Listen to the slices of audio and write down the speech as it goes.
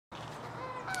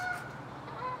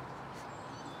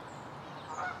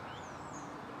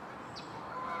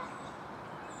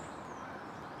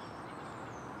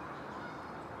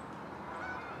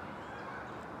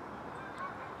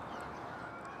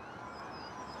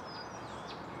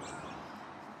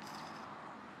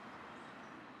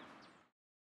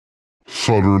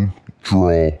Southern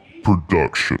Draw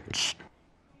Productions.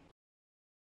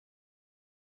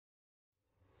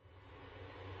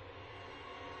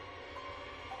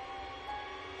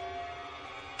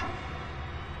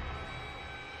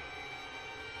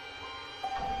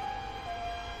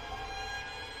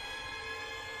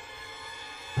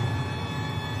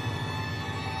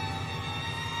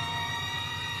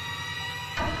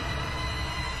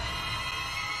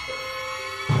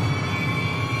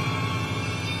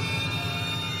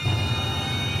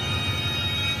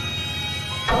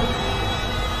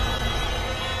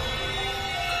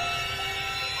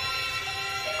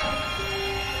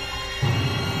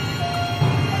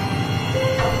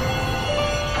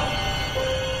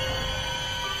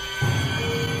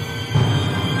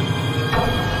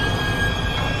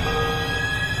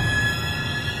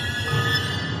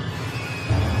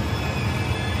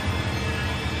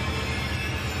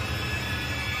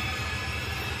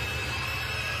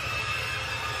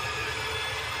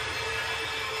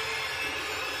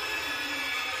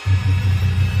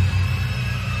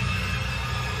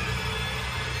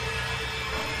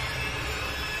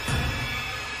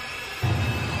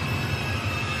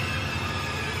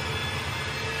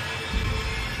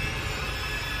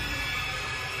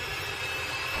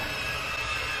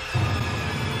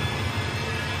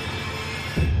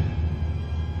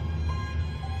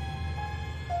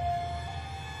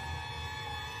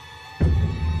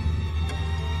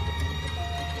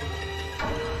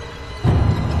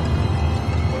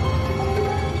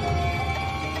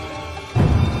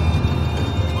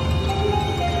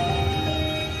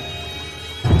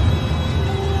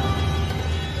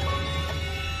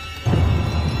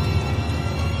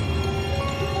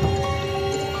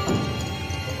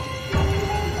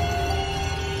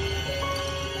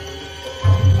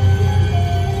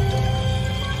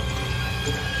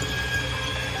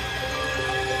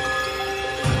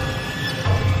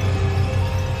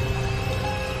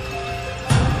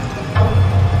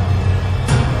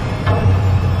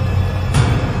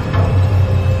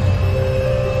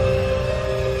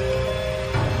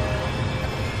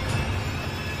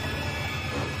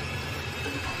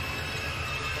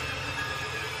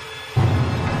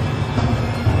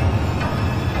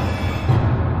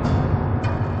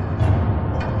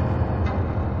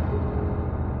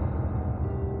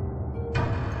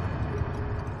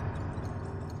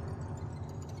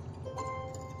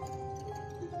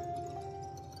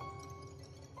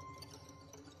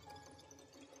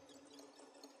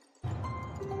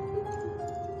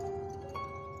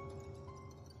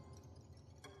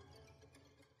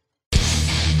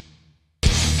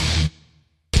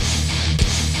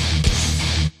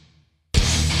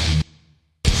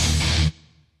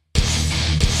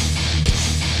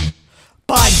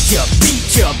 Beat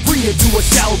ya, bring it to a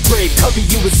shallow grave, cover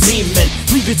you with semen,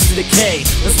 leave it to decay.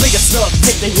 Let's make a snuff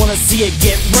tape, they wanna see it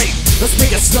get raped. Let's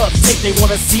make a snuff tape, they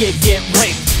wanna see it get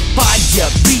raped. Find ya,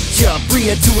 beat ya,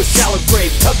 bring it to a shallow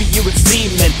grave, cover you with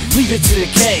semen, leave it to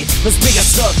decay. Let's make a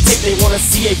snuff tape, they wanna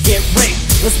see it get raped.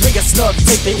 Let's make a snuff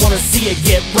tape, they wanna see it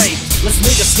get raped. Let's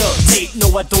make a snuff tape,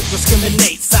 no I don't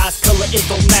discriminate. Size, color, it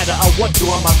don't matter, I want you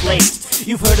on my plate.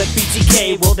 You've heard of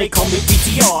BTK, well they call me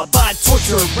BTR. By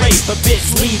torture and rape, a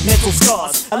bitch leave mental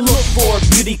scars. I look for a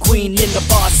beauty queen in the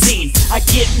bar scene. I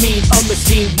get mean, a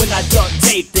machine when I duct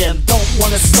tape them. Don't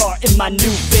wanna start in my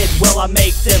new bed, well I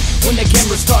make them. When the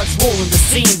camera starts rolling, the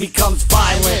scene becomes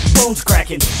violent. Bones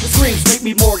cracking, the screams make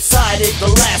me more excited.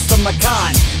 The last of my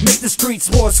kind, make the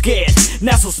streets more scared.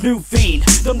 Nassau's new fiend,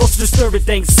 the most disturbing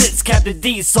thing since Captain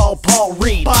D saw Paul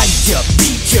Reed. Find ya,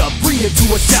 beat ya, bring it to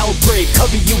a shallow grave,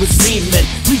 cover you with semen,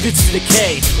 leave it to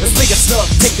decay. Let's make a snuff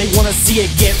tape, they wanna see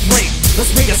it get raped.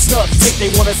 Let's make a snuff tape,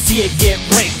 they wanna see it get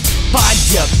raped. Find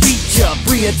ya, beat ya,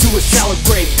 bring it to a shallow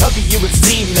grave, cover you with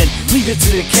semen, leave it to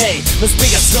decay. Let's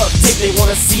make a snuff tape, they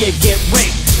wanna see it get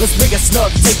raped. Let's make a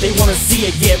snuff tape, they wanna see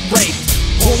it get raped.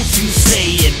 Won't you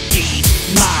say it be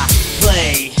my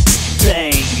play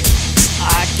thing?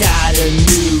 I got a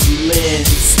new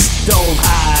lens, don't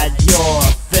hide your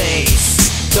face.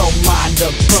 Don't mind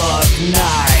the buck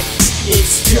knife,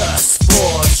 it's just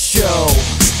for show.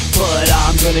 But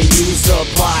I'm gonna use the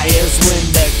pliers when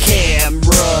the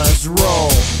cameras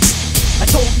roll. I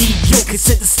don't need your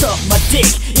consent to stuff my dick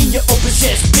in your open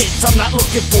chest, bitch. I'm not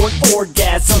looking for an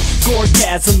orgasm.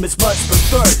 Gorgasm is much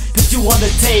preferred. Put you on the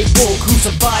table,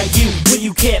 crucify you. When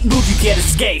you can't move, you can't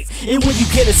escape. And when you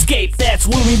can't escape, that's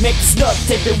when we make the snuff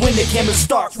tape. And when the cameras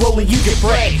start rolling, you can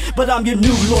pray. But I'm your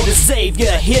new Lord and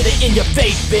Savior. Hit it in your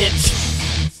face, bitch.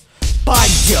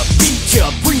 Find ya, beat ya,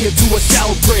 bring it to a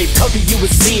shallow grave, cover you with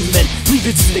semen, leave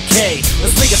it to decay.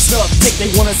 Let's make a snuff tape,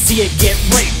 they wanna see it get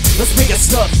raped. Let's make a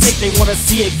snuff tape, they wanna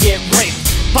see it get raped.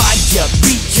 Find ya,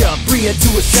 beat ya, bring it to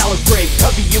a shallow grave,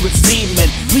 cover you with semen,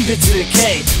 leave it to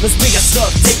decay. Let's make a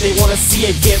snuff tape, they wanna see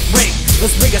it get raped.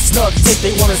 Let's make a snuff tape,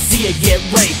 they wanna see it get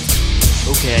raped.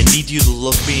 Okay, I need you to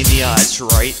look me in the eyes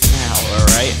right now,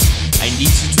 alright? I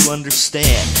need you to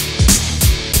understand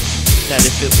that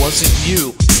if it wasn't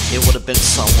you, it would have been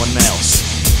someone else.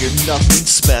 You're nothing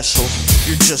special,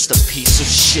 you're just a piece of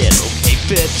shit, okay,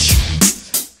 bitch?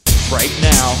 Right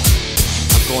now,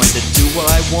 I'm going to do what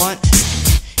I want,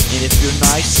 and if you're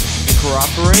nice and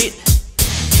cooperate,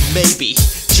 maybe,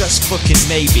 just fucking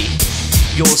maybe,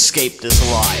 you'll escape this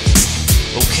alive.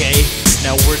 Okay?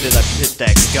 Now where did I put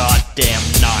that goddamn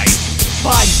knife?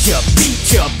 Find ya, beat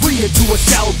ya, bring it to a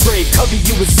shallow grave, cover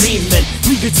you with semen,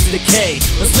 leave it to decay.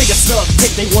 Let's make a snuff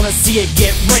tape, they wanna see it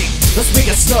get raped. Let's make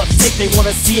a snuff tape, they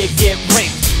wanna see it get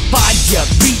raped. Find ya,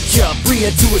 beat ya, bring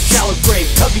it to a shallow grave,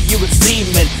 cover you with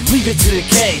semen, leave it to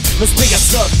decay. Let's make a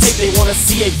snuff tape, they wanna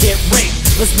see it get raped.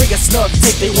 Let's make a snuff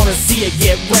tape, they wanna see it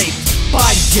get raped.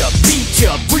 Find ya, beat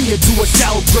ya, bring it to a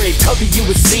shallow grave, cover you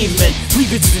with semen,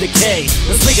 leave it to decay.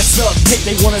 Let's make a snuff tape,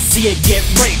 they wanna see it get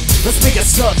raped. Let's make a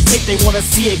snuff tape, they wanna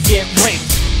see it get raped.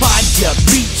 Find ya,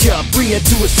 beat ya, bring it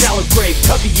to a shallow grave,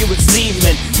 cover you with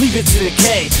semen, leave it to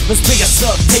decay. Let's make a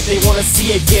snuff tape, they wanna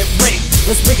see it get raped.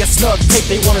 Let's make a snuff tape,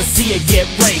 they wanna see it get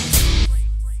raped.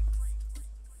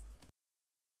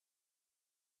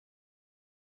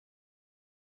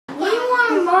 What do you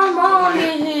want my mom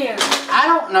in here? I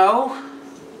don't know.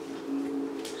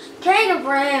 Taking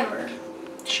forever.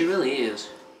 She really is.